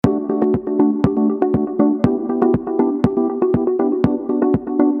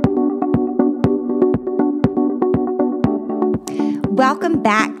Welcome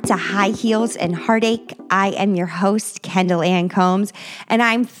back to High Heels and Heartache. I am your host, Kendall Ann Combs, and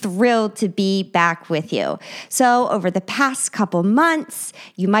I'm thrilled to be back with you. So over the past couple months,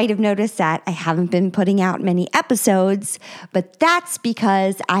 you might have noticed that I haven't been putting out many episodes, but that's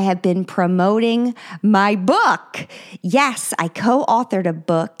because I have been promoting my book. Yes, I co-authored a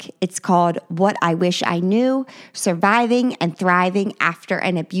book. It's called What I Wish I Knew: Surviving and Thriving After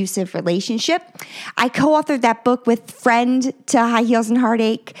an Abusive Relationship. I co-authored that book with friend to High Heels and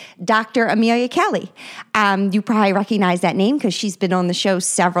Heartache, Dr. Amelia Kelly. You probably recognize that name because she's been on the show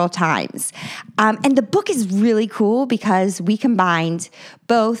several times. And the book is really cool because we combined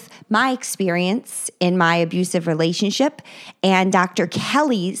both my experience in my abusive relationship and Dr.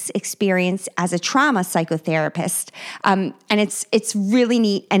 Kelly's experience as a trauma psychotherapist. And it's really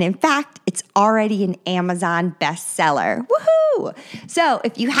neat. And in fact, it's already an Amazon bestseller. Woohoo! So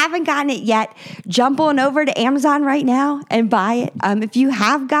if you haven't gotten it yet, jump on over to Amazon right now and buy it. If you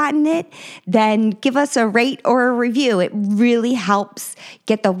have gotten it, then give us a rate or a review. It really helps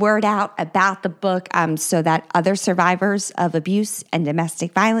get the word out about the book so that other survivors of abuse and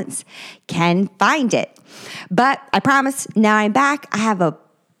domestic violence can find it. But I promise, now I'm back. I have a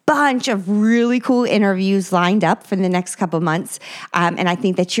bunch of really cool interviews lined up for the next couple months, and I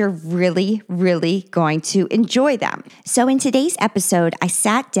think that you're really, really going to enjoy them. So in today's episode, I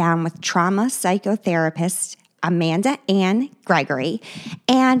sat down with trauma psychotherapist Amanda Ann Gregory,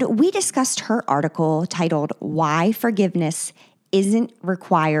 and we discussed her article titled "Why Forgiveness Isn't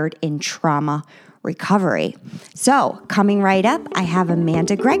Required in Trauma Recovery." So coming right up, I have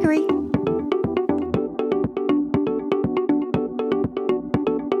Amanda Gregory.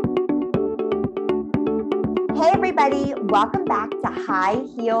 Hey everybody, welcome back to High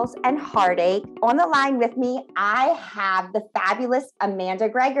Heels and Heartache. On the line with me, I have the fabulous Amanda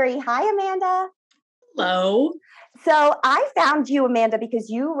Gregory. Hi, Amanda. Hello. So I found you, Amanda, because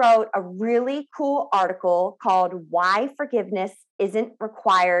you wrote a really cool article called "Why Forgiveness Isn't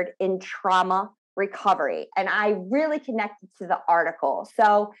Required in Trauma Recovery." And I really connected to the article.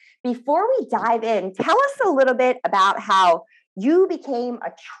 So before we dive in, tell us a little bit about how you became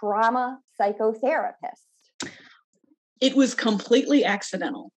a trauma psychotherapist. It was completely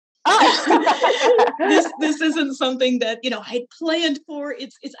accidental. Oh. This isn't something that, I had planned for.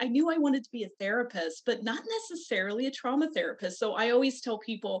 It's I knew I wanted to be a therapist, but not necessarily a trauma therapist. So I always tell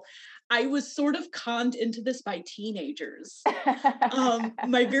people I was sort of conned into this by teenagers.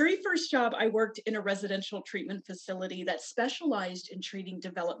 My very first job, I worked in a residential treatment facility that specialized in treating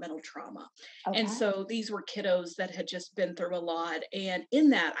developmental trauma. Okay. And so these were kiddos that had just been through a lot. And in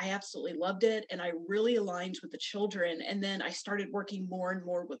that, I absolutely loved it. And I really aligned with the children. And then I started working more and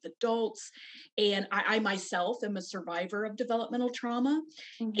more with adults. And I myself am a survivor of developmental trauma.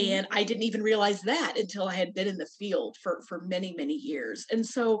 Mm-hmm. And I didn't even realize that until I had been in the field for many, many years. And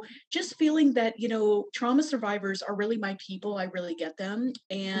so just feeling that, trauma survivors are really my people. I really get them.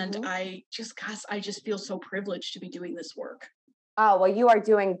 And I just feel so privileged to be doing this work. Oh, well, you are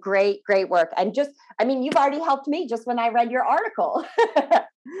doing great, great work. And you've already helped me just when I read your article.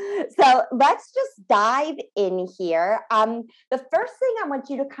 So let's just dive in here. The first thing I want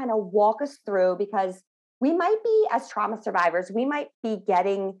you to kind of walk us through, because we might be, as trauma survivors, we might be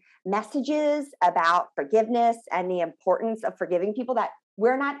getting messages about forgiveness and the importance of forgiving people that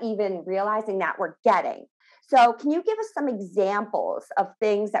we're not even realizing that we're getting. So can you give us some examples of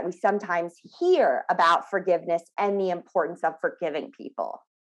things that we sometimes hear about forgiveness and the importance of forgiving people?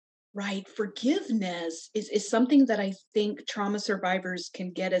 Right. Forgiveness is something that I think trauma survivors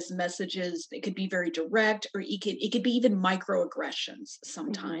can get as messages. It could be very direct, or it could be even microaggressions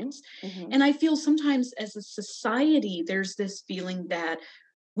sometimes. Mm-hmm. And I feel sometimes as a society, there's this feeling that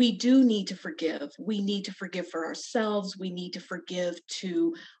we do need to forgive. We need to forgive for ourselves. We need to forgive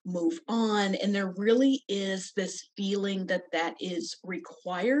to move on. And there really is this feeling that is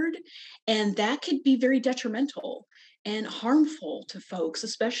required. And that could be very detrimental and harmful to folks,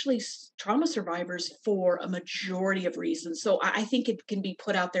 especially trauma survivors, for a majority of reasons. So I think it can be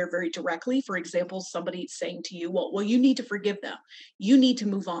put out there very directly. For example, somebody saying to you, well, you need to forgive them. You need to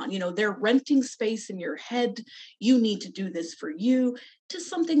move on. They're renting space in your head. You need to do this for you. To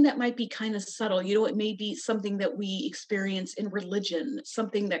something that might be kind of subtle. It may be something that we experience in religion,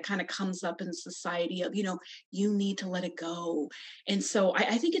 something that kind of comes up in society of, you need to let it go. And so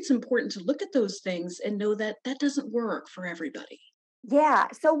I think it's important to look at those things and know that that doesn't work for everybody. Yeah.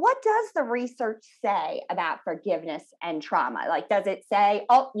 So what does the research say about forgiveness and trauma? Like, does it say,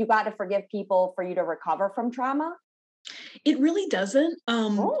 oh, you got to forgive people for you to recover from trauma? It really doesn't.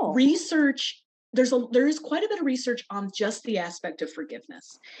 Research there is quite a bit of research on just the aspect of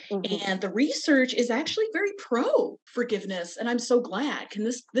forgiveness. Hmm. And the research is actually very pro forgiveness. And I'm so glad.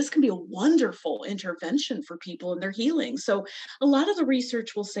 This can be a wonderful intervention for people in their healing. So a lot of the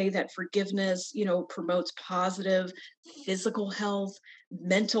research will say that forgiveness, promotes positive physical health,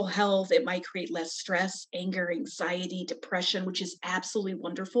 mental health. It might create less stress, anger, anxiety, depression, which is absolutely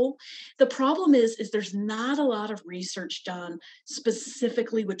wonderful. The problem is there's not a lot of research done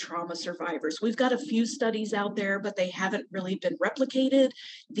specifically with trauma survivors. We've got a few studies out there, but they haven't really been replicated.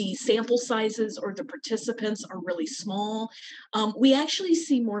 The sample sizes or the participants are really small. We actually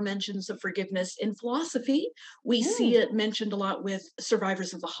see more mentions of forgiveness in philosophy. We see Mm. it mentioned a lot with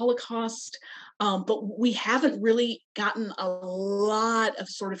survivors of the Holocaust, but we haven't really gotten a lot of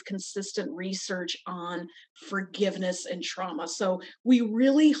sort of consistent research on forgiveness and trauma. So we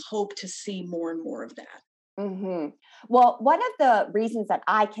really hope to see more and more of that. Hmm. Well, one of the reasons that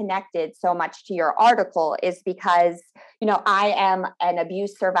I connected so much to your article is because, I am an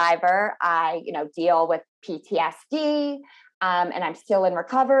abuse survivor. I, deal with PTSD, and I'm still in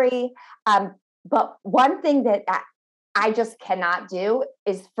recovery. But one thing that I just cannot do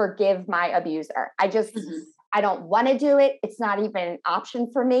is forgive my abuser. Mhm. I don't want to do it. It's not even an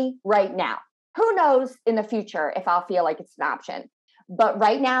option for me right now. Who knows in the future if I'll feel like it's an option? But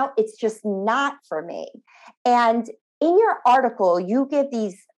right now, it's just not for me. And in your article, you give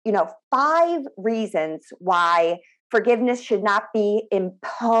these, 5 reasons why forgiveness should not be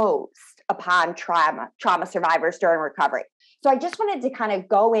imposed upon trauma survivors during recovery. So I just wanted to kind of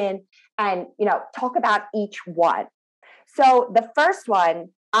go in and, talk about each one. So the first one,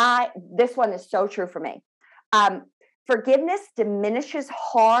 this one is so true for me. Um, Forgiveness diminishes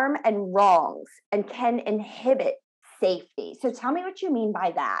harm and wrongs and can inhibit safety. So tell me what you mean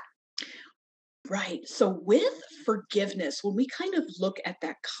by that. Right. So, with forgiveness, when we kind of look at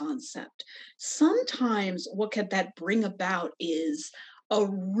that concept, sometimes what could that bring about is a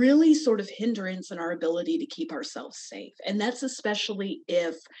really sort of hindrance in our ability to keep ourselves safe. And that's especially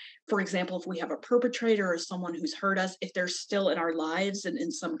if, for example, if we have a perpetrator or someone who's hurt us, if they're still in our lives and in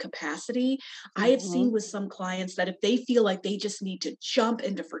some capacity. I have seen Hmm. with some clients that if they feel like they just need to jump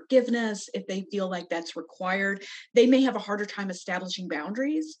into forgiveness, if they feel like that's required, they may have a harder time establishing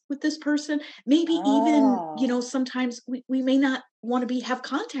boundaries with this person. Maybe even, Oh. sometimes we may not want to have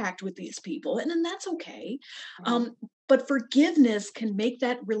contact with these people, and then that's okay. Mhm. um, but forgiveness can make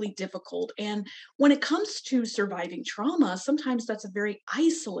that really difficult. And when it comes to surviving trauma, sometimes that's a very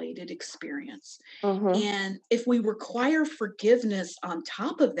isolated experience. Mhm. And if we require forgiveness on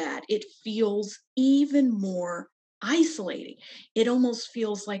top of that, it feels even more isolating. It almost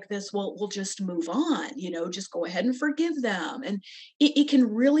feels like this, well, we'll just move on, just go ahead and forgive them. And it can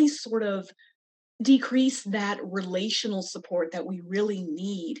really sort of decrease that relational support that we really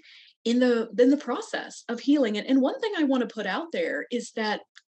need in the process of healing. And one thing I want to put out there is that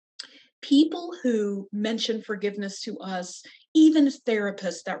people who mention forgiveness to us, even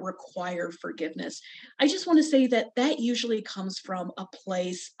therapists that require forgiveness, I just want to say that that usually comes from a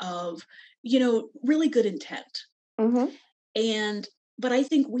place of, really good intent. Mhm. And but I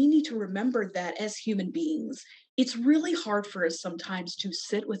think we need to remember that as human beings, it's really hard for us sometimes to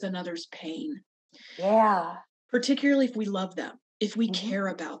sit with another's pain, Yeah. particularly if we love them, if we Mhm. care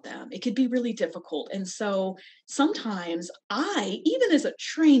about them. It could be really difficult. And so sometimes I, even as a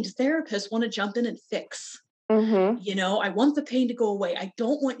trained therapist, want to jump in and fix. Mhm. I want the pain to go away. I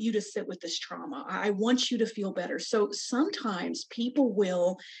don't want you to sit with this trauma. I want you to feel better. So sometimes people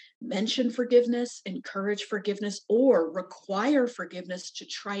will mention forgiveness, encourage forgiveness, or require forgiveness to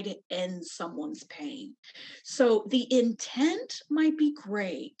try to end someone's pain. So the intent might be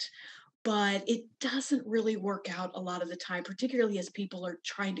great, but it doesn't really work out a lot of the time, particularly as people are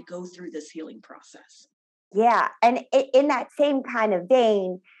trying to go through this healing process. Yeah, and in that same kind of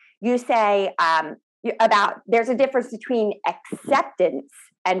vein, you say about there's a difference between acceptance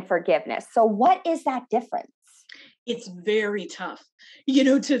and forgiveness. So, what is that difference? It's very tough,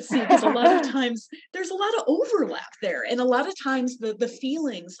 to see, because a lot of times there's a lot of overlap there. And a lot of times the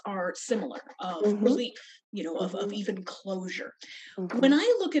feelings are similar of Hmm. relief, of Hmm. even closure. When Hmm.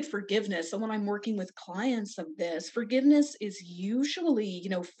 I look at forgiveness and when I'm working with clients of this, forgiveness is usually,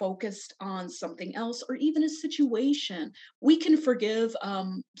 focused on something else or even a situation. We can forgive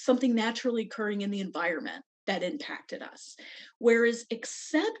something naturally occurring in the environment that impacted us. Whereas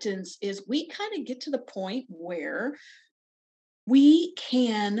acceptance is we kind of get to the point where we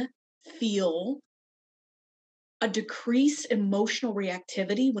can feel a decreased emotional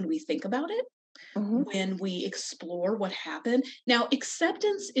reactivity when we think about it, Hmm. when we explore what happened. Now,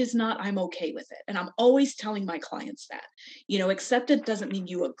 acceptance is not, I'm okay with it. And I'm always telling my clients that. Acceptance doesn't mean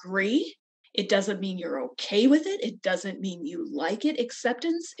you agree. It doesn't mean you're okay with it. It doesn't mean you like it.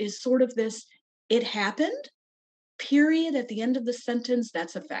 Acceptance is sort of this, it happened, period. At the end of the sentence,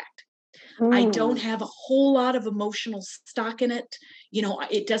 that's a fact. I don't Mm, have a whole lot of emotional stock in it.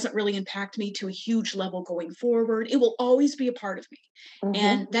 It doesn't really impact me to a huge level going forward. It will always be a part of me. mhm,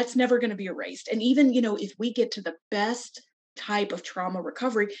 And that's never going to be erased. And even, if we get to the best type of trauma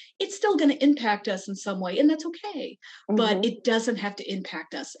recovery, it's still going to impact us in some way. And that's okay. But mhm. it doesn't have to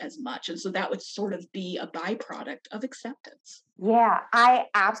impact us as much. And so that would sort of be a byproduct of acceptance. Yeah, I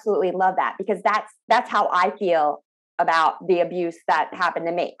absolutely love that because that's how I feel about the abuse that happened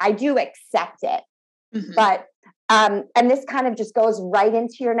to me. I do accept it, Hmm. but and this kind of just goes right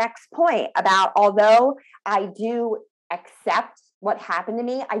into your next point about although I do accept what happened to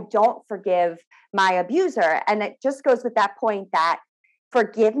me, I don't forgive my abuser. And it just goes with that point that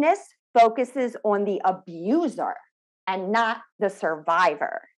forgiveness focuses on the abuser and not the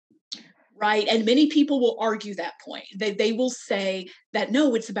survivor. Right. And many people will argue that point. They will say that,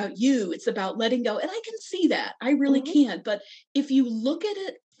 no, it's about you, it's about letting go. And I can see that. I really Mhm, can. But if you look at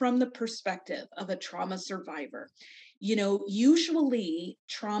it from the perspective of a trauma survivor, usually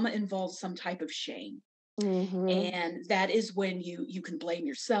trauma involves some type of shame. mhm, And that is when you can blame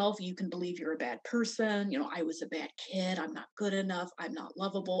yourself, you can believe you're a bad person, I was a bad kid, I'm not good enough, I'm not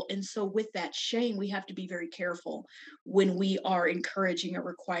lovable. And so with that shame, we have to be very careful when we are encouraging or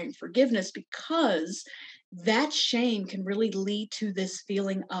requiring forgiveness, because that shame can really lead to this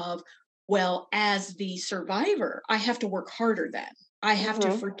feeling of, well, as the survivor, I have to work harder then, I have to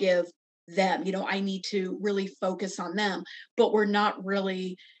mhm. forgive them, I need to really focus on them. But we're not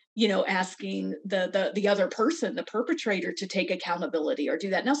really, asking the other person, the perpetrator, to take accountability or do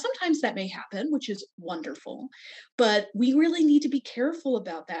that. Now, sometimes that may happen, which is wonderful, but we really need to be careful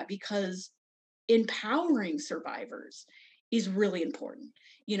about that, because empowering survivors is really important.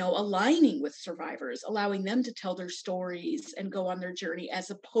 Aligning with survivors, allowing them to tell their stories and go on their journey,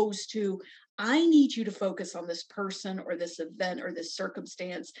 as opposed to, I need you to focus on this person or this event or this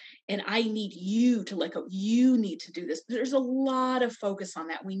circumstance, and I need you to let go. You need to do this. There's a lot of focus on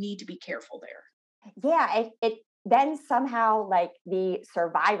that. We need to be careful there. Yeah, it then somehow like the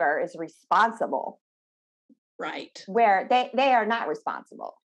survivor is responsible Right. where they are not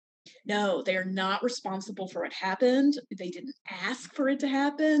responsible. No, they're not responsible for what happened. They didn't ask for it to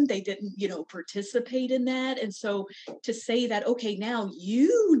happen. They didn't, participate in that. And so to say that, okay, now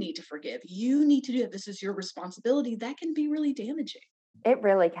you need to forgive, you need to do it, this is your responsibility, that can be really damaging. It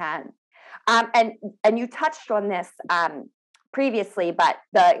really can. And you touched on this previously, but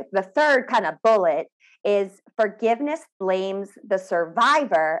the third kind of bullet is forgiveness blames the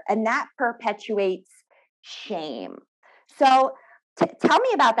survivor, and that perpetuates shame. So tell me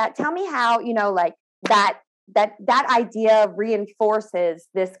about that. Tell me how like that that idea reinforces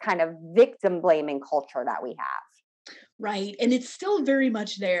this kind of victim blaming culture that we have. Right. And it's still very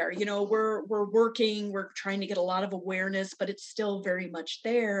much there. We're working, we're trying to get a lot of awareness, but it's still very much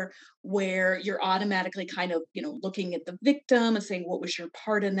there, where you're automatically kind of, looking at the victim and saying, what was your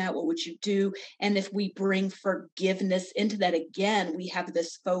part in that? What would you do? And if we bring forgiveness into that again, we have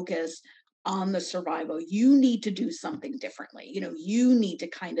this focus on the survival. You need to do something differently. You need to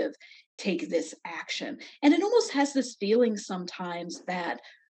kind of take this action. And it almost has this feeling sometimes that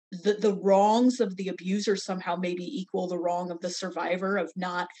the wrongs of the abuser somehow maybe equal the wrong of the survivor of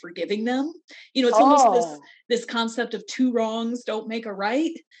not forgiving them. It's almost this Oh, this concept of two wrongs don't make a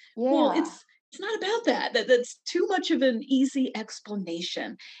right. Well, yeah. it's not about that. That's too much of an easy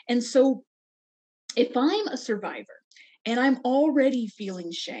explanation. And so if I'm a survivor and I'm already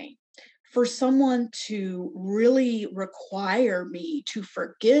feeling shame, for someone to really require me to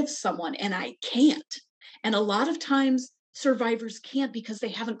forgive someone, and I can't. And a lot of times survivors can't, because they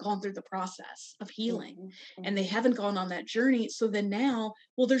haven't gone through the process of healing Mhm, and they mhm. haven't gone on that journey. So then now,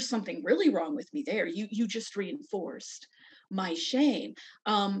 well, there's something really wrong with me there. You just reinforced my shame.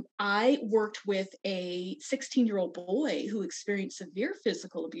 I worked with a 16-year-old boy who experienced severe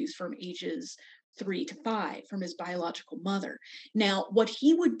physical abuse from ages 3 to 5 from his biological mother. Now, what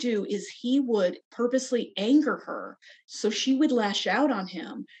he would do is he would purposely anger her so she would lash out on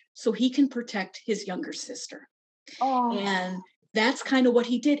him so he can protect his younger sister. Oh. And that's kind of what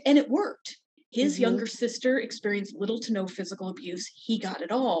he did. And it worked. His Mhm. younger sister experienced little to no physical abuse. He got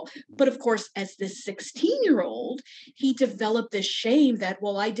it all. But of course, as this 16-year-old, he developed this shame that,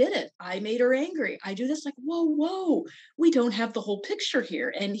 well, I did it. I made her angry. I do this. Like, whoa, whoa, we don't have the whole picture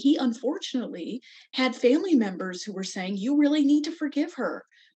here. And he unfortunately had family members who were saying, you really need to forgive her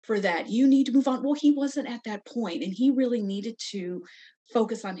for that. You need to move on. Well, he wasn't at that point, and he really needed to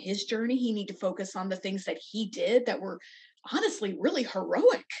focus on his journey. He needed to focus on the things that he did that were honestly really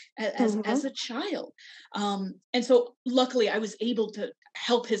heroic as Mhm. a child. And so luckily I was able to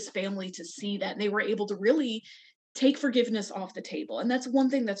help his family to see that, and they were able to really take forgiveness off the table. And that's one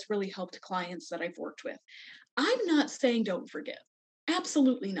thing that's really helped clients that I've worked with. I'm not saying don't forgive.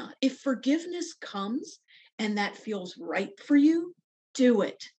 Absolutely not. If forgiveness comes and that feels right for you, do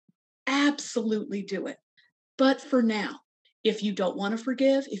it. Absolutely do it. But for now, if you don't want to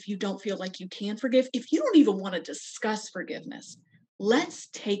forgive, if you don't feel like you can forgive, if you don't even want to discuss forgiveness, let's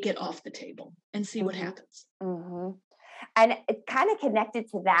take it off the table and see what Mhm. happens. Mhm. And it kind of connected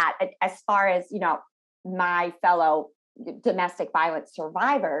to that as far as, my fellow domestic violence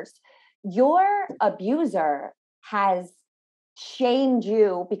survivors, your abuser has shamed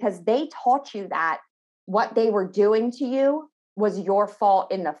you because they taught you that what they were doing to you was your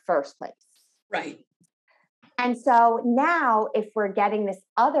fault in the first place. Right. And so now, if we're getting this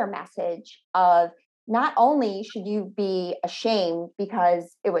other message of not only should you be ashamed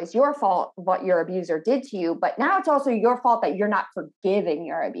because it was your fault what your abuser did to you, but now it's also your fault that you're not forgiving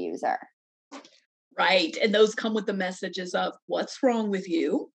your abuser. Right. And those come with the messages of what's wrong with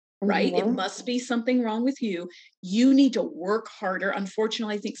you, right? It Mhm. must be something wrong with you. You need to work harder.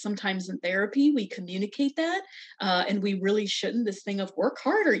 Unfortunately, I think sometimes in therapy we communicate that, and we really shouldn't. This thing of work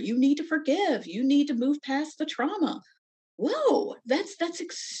harder. You need to forgive. You need to move past the trauma. Whoa, that's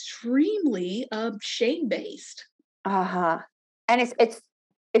extremely shame based. Uh-huh. And it's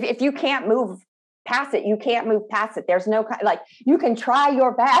if you can't move past it, you can't move past it. There's no like you can try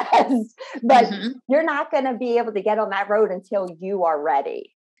your best, but Hmm. you're not going to be able to get on that road until you are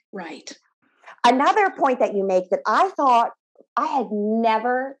ready. Right. Another point that you make that I thought I had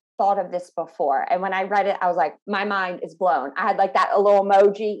never thought of this before. And when I read it, I was like, my mind is blown. I had like that a little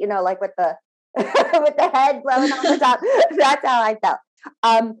emoji, like with the with the head blowing on the top. That's how I felt.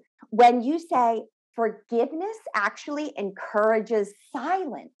 When you say forgiveness actually encourages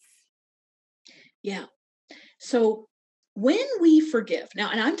silence. Yeah. So when we forgive now,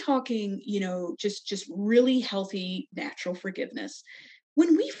 and I'm talking, just really healthy, natural forgiveness.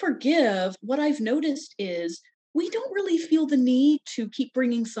 When we forgive, what I've noticed is we don't really feel the need to keep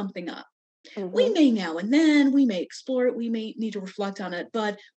bringing something up. We Hmm. may now and then, we may explore it, we may need to reflect on it,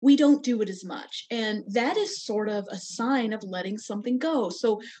 but we don't do it as much. And that is sort of a sign of letting something go.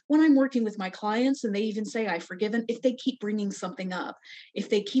 So when I'm working with my clients and they even say, I've forgiven, if they keep bringing something up, if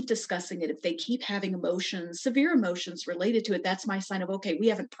they keep discussing it, if they keep having emotions, severe emotions related to it, that's my sign of, okay, we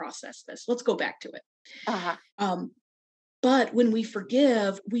haven't processed this. Let's go back to it. Uh-huh. Um, but when we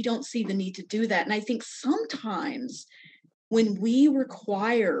forgive, we don't see the need to do that. And I think sometimes when we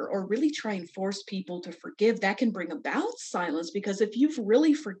require or really try and force people to forgive, that can bring about silence because if you've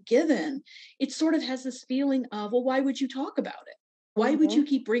really forgiven, it sort of has this feeling of, well, why would you talk about it? Why would you Hmm.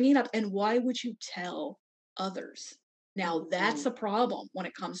 keep bringing it up? And why would you tell others? Now, that's Hmm. a problem when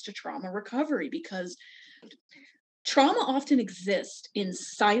it comes to trauma recovery because trauma often exists in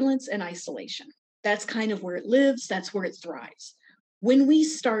silence and isolation. That's kind of where it lives, that's where it thrives. When we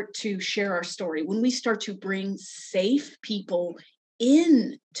start to share our story, when we start to bring safe people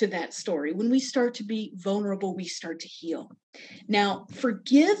into that story, when we start to be vulnerable, we start to heal. Now,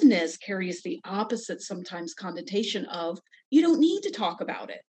 forgiveness carries the opposite sometimes connotation of you don't need to talk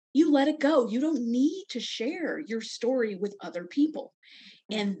about it. You let it go. You don't need to share your story with other people.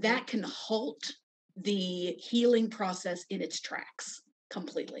 And Hmm. that can halt the healing process in its tracks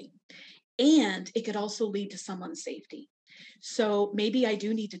completely. And it could also lead to some unsafety. So maybe I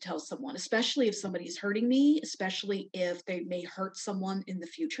do need to tell someone, especially if somebody's hurting me, especially if they may hurt someone in the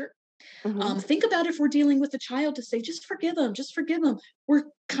future. Hmm. Think about if we're dealing with a child to say, just forgive them, just forgive them. We're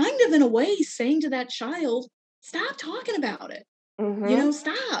kind of in a way saying to that child, stop talking about it. Hmm.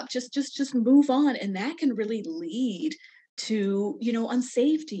 Stop. Just move on. And that can really lead to,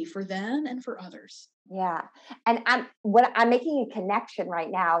 unsafety for them and for others. Yeah. And I'm making a connection right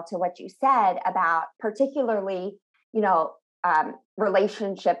now to what you said about particularly,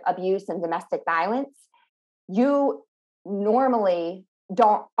 relationship abuse and domestic violence. You normally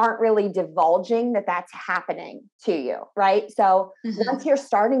don't aren't really divulging that that's happening to you, right? So once Hmm. you're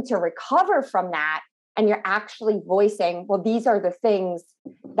starting to recover from that and you're actually voicing, well, these are the things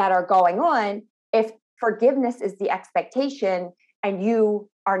that are going on, if forgiveness is the expectation and you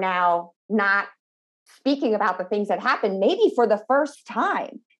are now not speaking about the things that happened, maybe for the first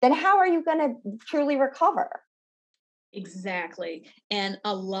time, then how are you going to truly recover? Exactly. And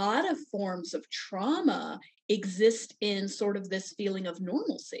a lot of forms of trauma exist in sort of this feeling of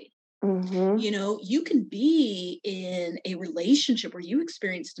normalcy. Hmm. You can be in a relationship where you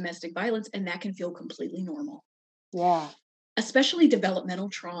experience domestic violence and that can feel completely normal. Yeah. especially developmental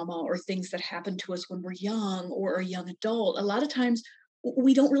trauma or things that happen to us when we're young or a young adult, a lot of times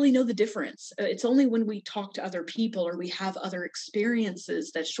we don't really know the difference. It's only when we talk to other people or we have other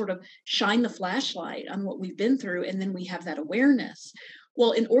experiences that sort of shine the flashlight on what we've been through, and then we have that awareness.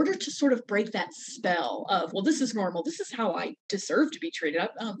 Well, in order to sort of break that spell of, well, this is normal, this is how I deserve to be treated.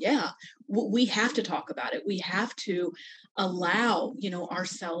 Oh, yeah, we have to talk about it. We have to allow,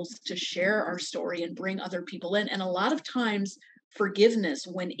 ourselves to share our story and bring other people in. And a lot of times, forgiveness,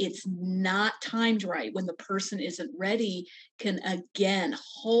 when it's not timed right, when the person isn't ready, can again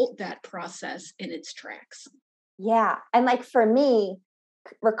halt that process in its tracks. Yeah. And like for me,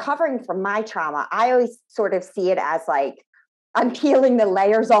 recovering from my trauma, I always sort of see it as like I'm peeling the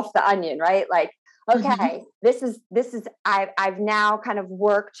layers off the onion, right? Like, Hmm. okay, this is I've now kind of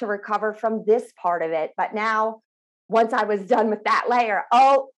worked to recover from this part of it, but now once I was done with that layer,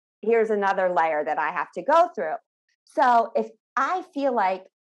 oh, here's another layer that I have to go through. So if I feel like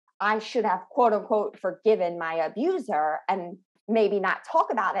I should have quote unquote forgiven my abuser and maybe not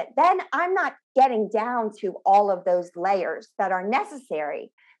talk about it, then I'm not getting down to all of those layers that are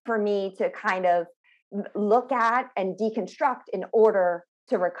necessary for me to kind of look at and deconstruct in order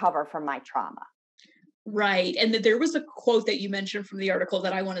to recover from my trauma. Right. And there was a quote that you mentioned from the article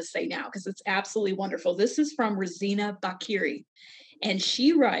that I want to say now because it's absolutely wonderful. This is from Rosina Bakiri, and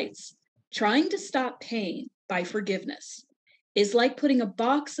she writes, trying to stop pain by forgiveness is like putting a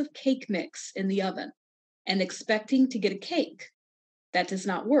box of cake mix in the oven and expecting to get a cake. That does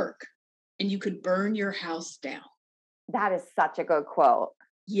not work, and you could burn your house down. That is such a good quote.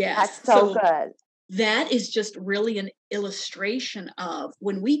 Yes. That's so So good. that is just really an illustration of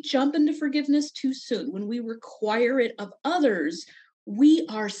when we jump into forgiveness too soon, when we require it of others, we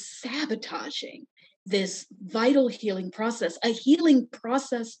are sabotaging this vital healing process, a healing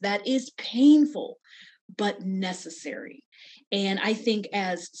process that is painful but necessary. And I think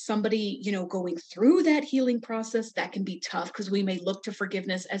as somebody, going through that healing process, that can be tough because we may look to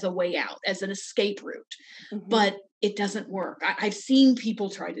forgiveness as a way out, as an escape route, Hmm. but it doesn't work. I've seen people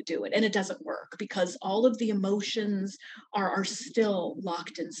try to do it and it doesn't work because all of the emotions are still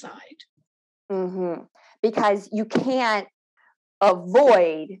locked inside. Hmm. Because you can't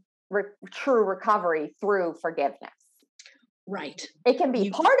avoid true recovery through forgiveness. Right. It can be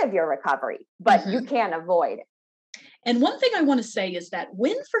You part of your recovery, but you mhm. can't avoid it. And one thing I want to say is that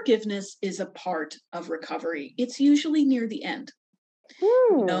when forgiveness is a part of recovery, it's usually near the end.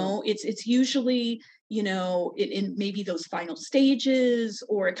 Hmm. It's usually, in maybe those final stages,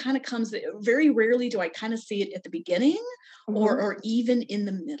 or it kind of comes, very rarely do I kind of see it at the beginning Hmm. or even in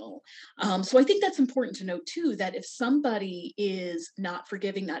the middle. So I think that's important to know too, that if somebody is not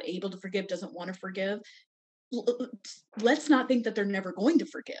forgiving, not able to forgive, doesn't want to forgive, let's not think that they're never going to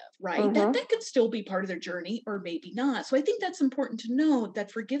forgive, right? That Hmm. that could still be part of their journey or maybe not. So I think that's important to know, that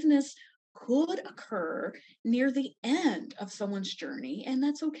forgiveness could occur near the end of someone's journey, and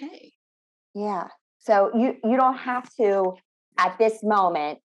that's okay. Yeah. So you don't have to at this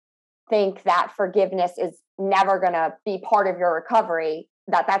moment think that forgiveness is never going to be part of your recovery,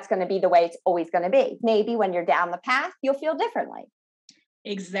 that that's going to be the way it's always going to be. Maybe when you're down the path, you'll feel differently.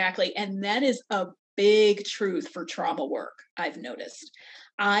 Exactly. And that is a big truth for trauma work, I've noticed.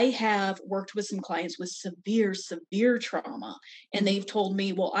 I have worked with some clients with severe, severe trauma, and Mhm. they've told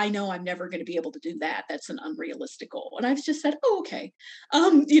me, well, I know I'm never going to be able to do that. That's an unrealistic goal. And I've just said, oh, okay. I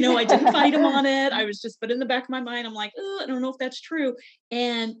didn't fight them on it. I was just, but in the back of my mind, I'm like, I don't know if that's true.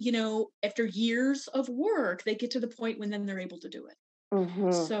 And, after years of work, they get to the point when then they're able to do it.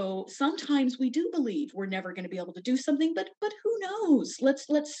 Hmm. So sometimes we do believe we're never going to be able to do something, but who knows?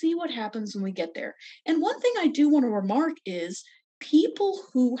 Let's see what happens when we get there. And one thing I do want to remark is people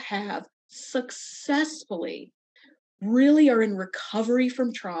who have successfully really are in recovery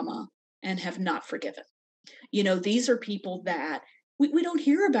from trauma and have not forgiven. These are people that we don't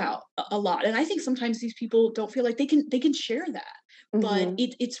hear about a lot. And I think sometimes these people don't feel like they can share that. But Hmm.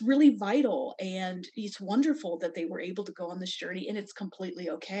 it's really vital, and it's wonderful that they were able to go on this journey, and it's completely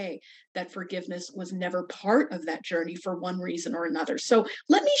okay that forgiveness was never part of that journey for one reason or another. So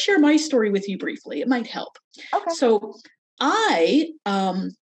let me share my story with you briefly. It might help. Okay. So I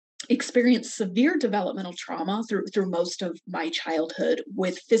experienced severe developmental trauma through most of my childhood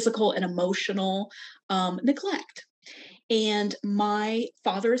with physical and emotional neglect. And my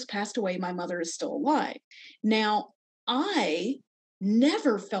father has passed away. My mother is still alive. Now, I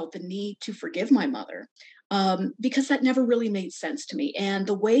never felt the need to forgive my mother. because that never really made sense to me. And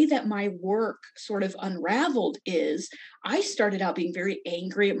the way that my work sort of unraveled is I started out being very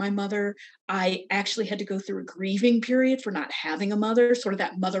angry at my mother. I actually had to go through a grieving period for not having a mother, sort of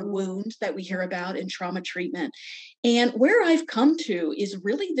that mother wound that we hear about in trauma treatment. And where I've come to is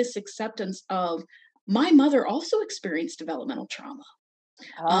really this acceptance of my mother also experienced developmental trauma.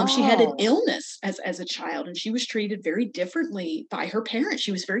 She had an Oh, illness as a child, and she was treated very differently by her parents.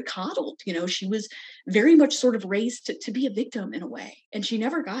 She was very coddled. She was very much sort of raised to be a victim in a way, and she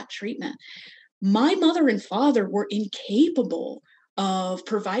never got treatment. My mother and father were incapable of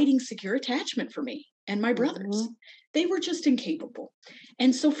providing secure attachment for me and my brothers. mhm, They were just incapable.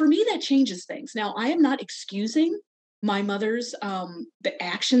 And so for me, that changes things. Now, I am not excusing my mother's the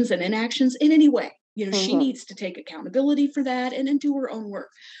actions and inactions in any way. She mhm. needs to take accountability for that and do her own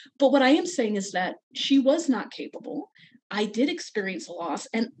work. But what I am saying is that she was not capable. I did experience a loss,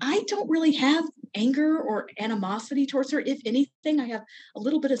 and I don't really have anger or animosity towards her. If anything, I have a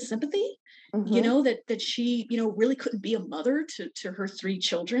little bit of sympathy, Mhm. that she, really couldn't be a mother to her three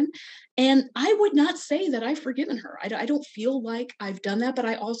children. And I would not say that I've forgiven her. I don't feel like I've done that, but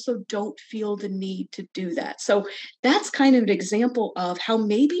I also don't feel the need to do that. So that's kind of an example of how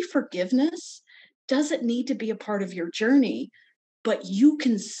maybe forgiveness doesn't need to be a part of your journey, but you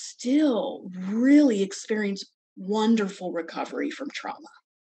can still really experience wonderful recovery from trauma.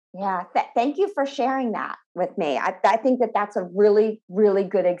 Yeah, thank you for sharing that with me. I think that that's a really, really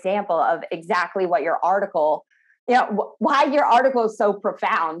good example of exactly what your article, why your article is so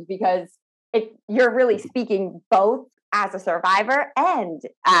profound, because you're really speaking both as a survivor and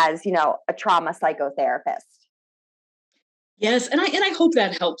as, a trauma psychotherapist. Yes, and I hope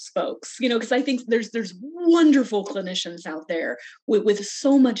that helps folks, because I think there's wonderful clinicians out there with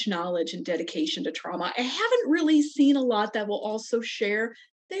so much knowledge and dedication to trauma. I haven't really seen a lot that will also share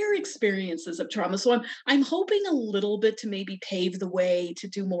their experiences of trauma. So I'm hoping a little bit to maybe pave the way to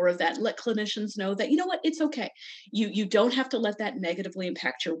do more of that and let clinicians know that, what, it's okay. You don't have to let that negatively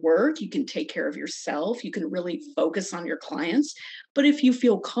impact your work. You can take care of yourself. You can really focus on your clients. But if you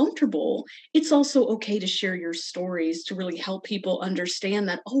feel comfortable, it's also okay to share your stories to really help people understand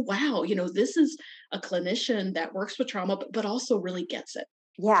that, oh, wow, this is a clinician that works with trauma, but also really gets it.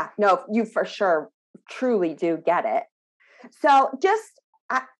 Yeah, no, you for sure truly do get it. So, just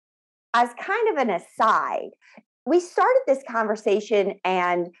uh, as kind of an aside, we started this conversation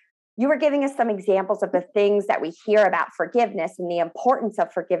and you were giving us some examples of the things that we hear about forgiveness and the importance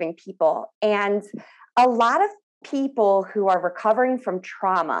of forgiving people. And a lot of people who are recovering from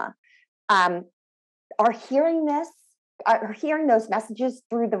trauma um, are hearing are hearing those messages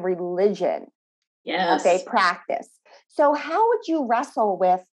through the religion that they Yes. practice. So, how would you wrestle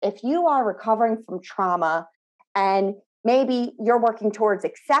with if you are recovering from trauma and maybe you're working towards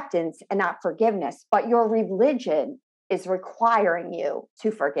acceptance and not forgiveness, but your religion is requiring you to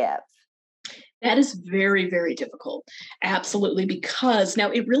forgive? That is very, very difficult. Absolutely. Because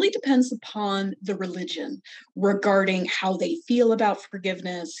now it really depends upon the religion regarding how they feel about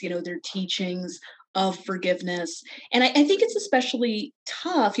forgiveness, their teachings of forgiveness. And I think it's especially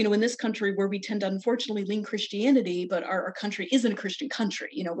tough, in this country where we tend to unfortunately lean Christianity, but our country isn't a Christian country.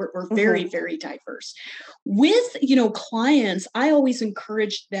 We're very, Mhm. very diverse. With, clients, I always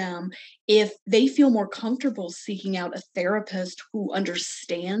encourage them if they feel more comfortable seeking out a therapist who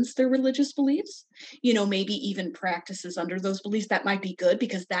understands their religious beliefs, maybe even practices under those beliefs, that might be good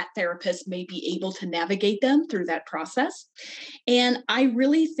because that therapist may be able to navigate them through that process. And I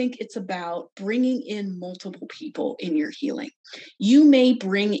really think it's about bringing in multiple people in your healing. You may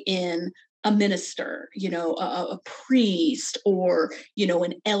bring in a minister, a priest, or,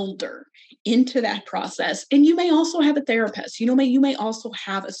 an elder into that process. And you may also have a therapist, you may also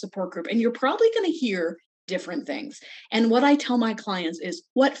have a support group, and you're probably going to hear different things. And what I tell my clients is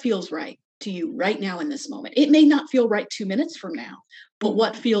what feels right to you right now in this moment. It may not feel right 2 minutes from now, but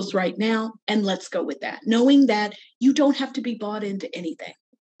what Mhm. feels right now, and let's go with that, knowing that you don't have to be bought into anything.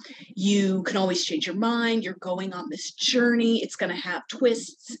 You can always change your mind. You're going on this journey. It's going to have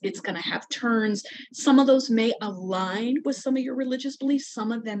twists, it's going to have turns. Some of those may align with some of your religious beliefs,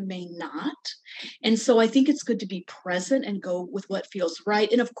 some of them may not. And so I think it's good to be present and go with what feels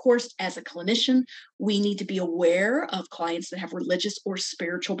right. And of course, as a clinician, we need to be aware of clients that have religious or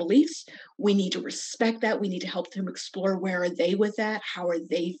spiritual beliefs. We need to respect that. We need to help them explore where are they with that? How are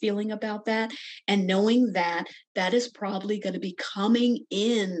they feeling about that? And knowing that that is probably going to be coming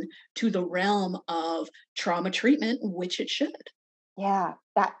in to the realm of trauma treatment, which it should. Yeah,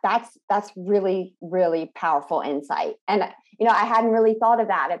 that's really, really powerful insight. And I hadn't really thought of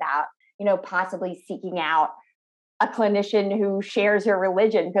that about, possibly seeking out a clinician who shares your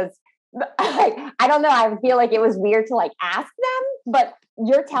religion, because I don't know. I feel like it was weird to like ask them, but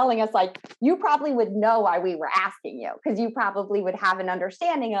you're telling us like you probably would know why we were asking you because you probably would have an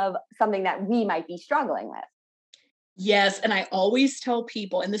understanding of something that we might be struggling with. Yes. And I always tell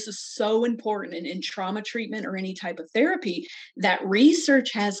people, and this is so important in trauma treatment or any type of therapy, that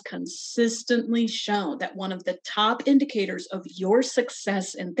research has consistently shown that one of the top indicators of your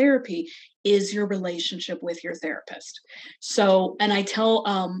success in therapy is your relationship with your therapist. So, and I tell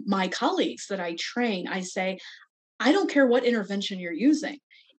my colleagues that I train, I say, I don't care what intervention you're using.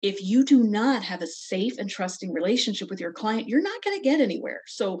 If you do not have a safe and trusting relationship with your client, you're not going to get anywhere.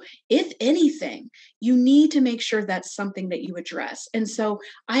 So, if anything, you need to make sure that's something that you address. And so,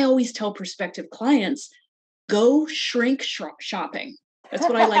 I always tell prospective clients, go shrink shopping. That's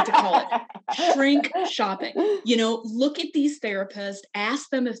what I like to call it. Shrink shopping. Look at these therapists, ask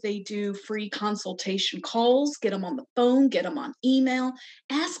them if they do free consultation calls, get them on the phone, get them on email,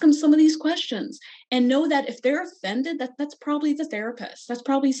 ask them some of these questions and know that if they're offended, that's probably the therapist. That's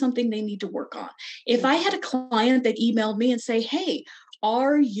probably something they need to work on. If I had a client that emailed me and say, hey,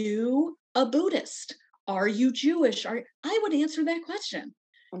 are you a Buddhist? Are you Jewish? I would answer that question.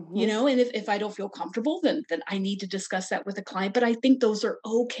 And if I don't feel comfortable, then I need to discuss that with a client. But I think those are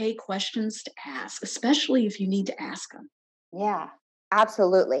okay questions to ask, especially if you need to ask them. Yeah,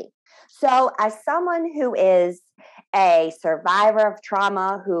 absolutely. So as someone who is a survivor of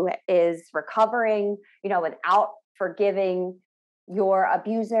trauma, who is recovering, without forgiving your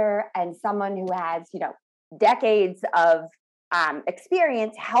abuser, and someone who has, decades of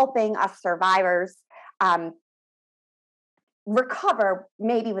experience helping us survivors recover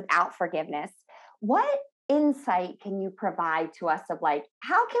maybe without forgiveness, what insight can you provide to us of like,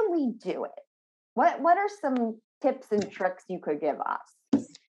 how can we do it? What are some tips and tricks you could give us?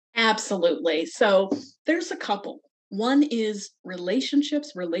 Absolutely. So there's a couple. One is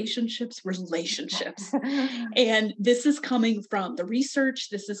relationships. And this is coming from the research.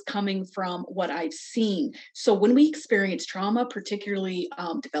 This is coming from what I've seen. So when we experience trauma, particularly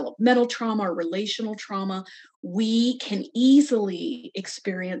developmental trauma or relational trauma, we can easily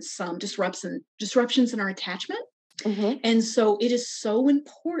experience some disruptions in our attachment. And so it is so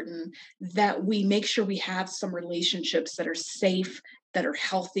important that we make sure we have some relationships that are safe, that are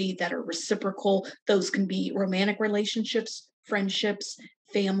healthy, that are reciprocal. Those can be romantic relationships, friendships,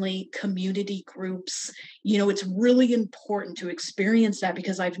 family, community groups. It's really important to experience that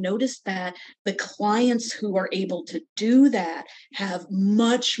because I've noticed that the clients who are able to do that have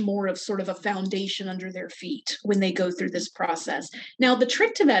much more of sort of a foundation under their feet when they go through this process. Now, the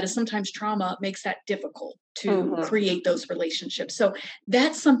trick to that is sometimes trauma makes that difficult to create those relationships. So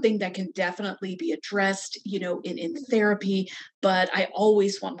that's something that can definitely be addressed, in therapy. But I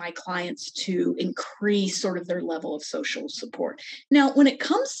always want my clients to increase sort of their level of social support. Now, when it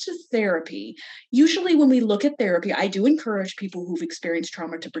comes to therapy, usually when we look at therapy, I do encourage people who've experienced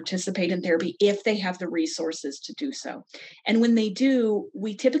trauma to participate in therapy if they have the resources to do so. And when they do,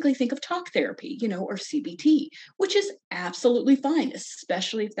 we typically think of talk therapy, or CBT, which is absolutely fine,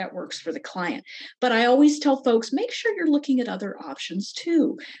 especially if that works for the client. But I always tell folks, make sure you're looking at other options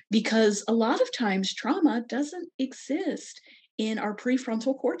too, because a lot of times trauma doesn't exist in our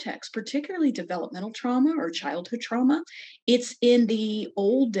prefrontal cortex, particularly developmental trauma or childhood trauma. It's in the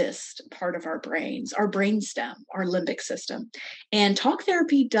oldest part of our brains, our brainstem, our limbic system. And talk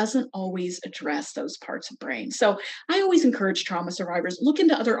therapy doesn't always address those parts of brain. So I always encourage trauma survivors, look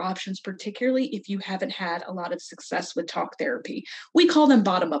into other options, particularly if you haven't had a lot of success with talk therapy. We call them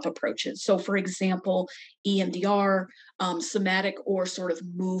bottom-up approaches. So for example, EMDR, somatic or sort of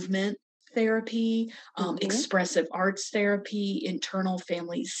movement therapy, expressive arts therapy, internal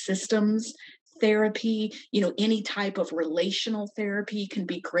family systems therapy, any type of relational therapy can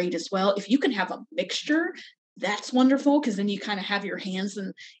be great as well. If you can have a mixture, that's wonderful because then you kind of have your hands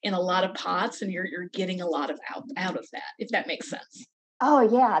in a lot of pots and you're getting a lot of out of that, if that makes sense. Oh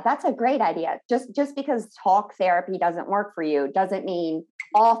yeah, that's a great idea. Just because talk therapy doesn't work for you doesn't mean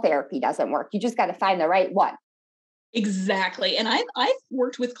all therapy doesn't work. You just got to find the right one. Exactly. And I've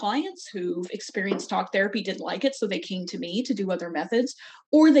worked with clients who've experienced talk therapy, didn't like it, so they came to me to do other methods,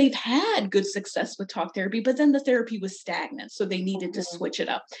 or they've had good success with talk therapy, but then the therapy was stagnant, so they needed to switch it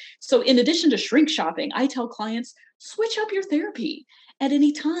up. So in addition to shrink shopping, I tell clients, switch up your therapy at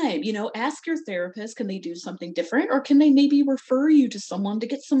any time. Ask your therapist, can they do something different, or can they maybe refer you to someone to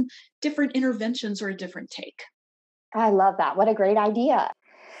get some different interventions or a different take? I love that. What a great idea.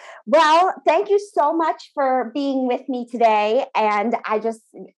 Well, thank you so much for being with me today. And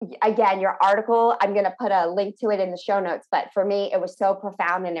again, your article, I'm going to put a link to it in the show notes. But for me, it was so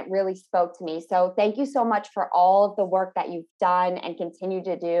profound and it really spoke to me. So thank you so much for all of the work that you've done and continue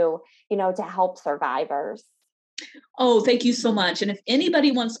to do, to help survivors. Oh, thank you so much. And if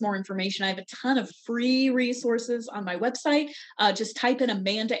anybody wants more information, I have a ton of free resources on my website. Just type in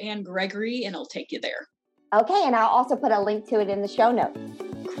Amanda Ann Gregory and it'll take you there. Okay. And I'll also put a link to it in the show notes.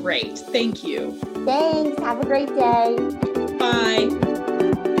 Great. Thank you. Thanks. Have a great day. Bye.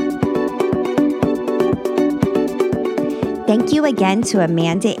 Thank you again to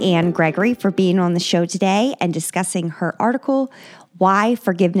Amanda Ann Gregory for being on the show today and discussing her article, Why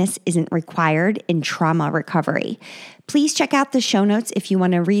Forgiveness Isn't Required in Trauma Recovery. Please check out the show notes if you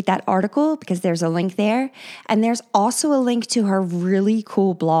want to read that article because there's a link there. And there's also a link to her really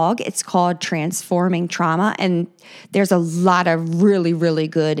cool blog. It's called Transforming Trauma. And there's a lot of really, really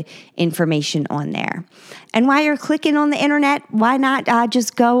good information on there. And while you're clicking on the internet, why not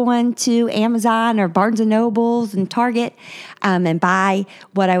just go on to Amazon or Barnes & Nobles and Target and buy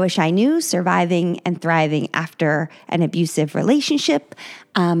What I Wish I Knew, Surviving and Thriving After an Abusive Relationship.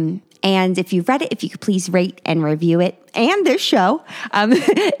 And if you've read it, if you could please rate and review it and this show,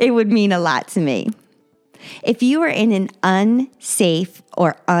 it would mean a lot to me. If you are in an unsafe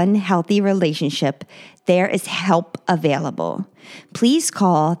or unhealthy relationship, there is help available. Please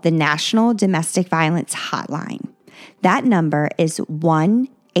call the National Domestic Violence Hotline. That number is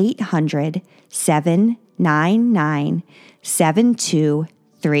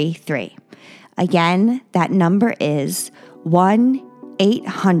 1-800-799-7233. Again, that number is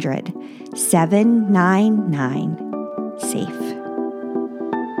 1-800-799-SAFE.